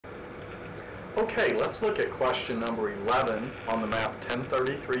Okay, let's look at question number 11 on the Math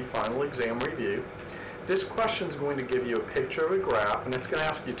 1033 Final Exam Review. This question is going to give you a picture of a graph, and it's going to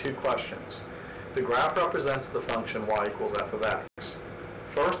ask you two questions. The graph represents the function y equals f of x.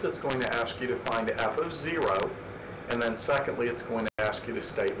 First, it's going to ask you to find f of 0, and then secondly, it's going to ask you to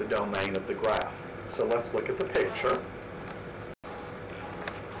state the domain of the graph. So let's look at the picture.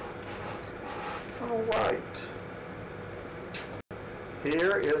 All right.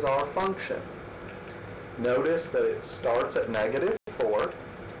 Here is our function. Notice that it starts at -4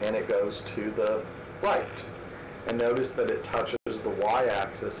 and it goes to the right. And notice that it touches the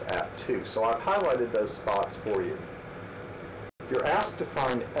y-axis at 2. So I've highlighted those spots for you. You're asked to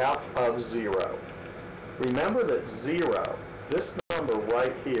find f of 0. Remember that 0, this number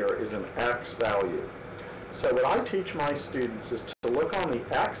right here, is an x value. So what I teach my students is to look on the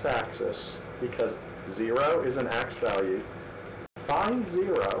x-axis, because 0 is an x value, find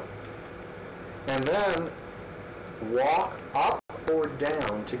 0, and then walk up or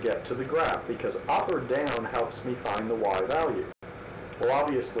down to get to the graph, because up or down helps me find the y value. Well,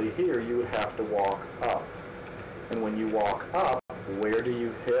 obviously here you would have to walk up. And when you walk up, where do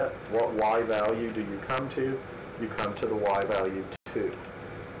you hit? What y value do you come to? You come to the y value 2.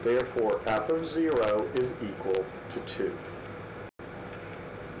 Therefore, f of 0 is equal to 2.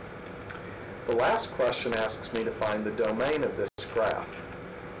 The last question asks me to find the domain of this graph.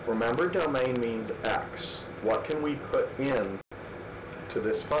 Remember, domain means x. What can we put in to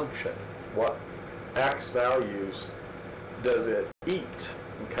this function? What x values does it eat?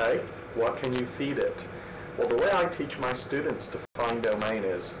 Okay? What can you feed it? Well, the way I teach my students to find domain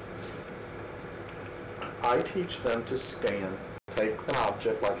is I teach them to scan, take an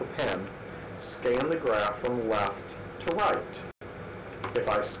object like a pen, scan the graph from left to right. If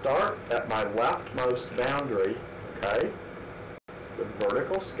I start at my leftmost boundary, okay, with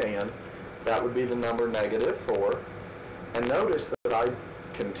vertical scan, that would be the number -4. And notice that I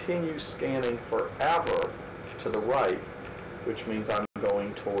continue scanning forever to the right, which means I'm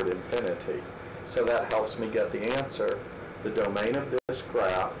going toward infinity. So that helps me get the answer. The domain of this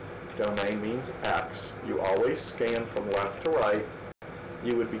graph, domain means x. You always scan from left to right.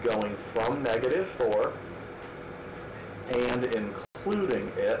 You would be going from -4 and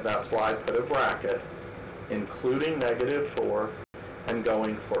including it, that's why I put a bracket, including -4 and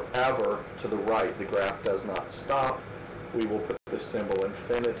going forever to the right. The graph does not stop. We will put the symbol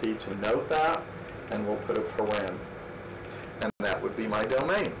infinity to note that, and we'll put a paren. And that would be my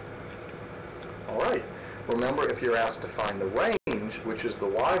domain. All right. Remember, if you're asked to find the range, which is the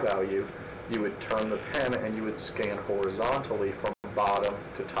y value, you would turn the pen and you would scan horizontally from bottom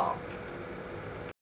to top.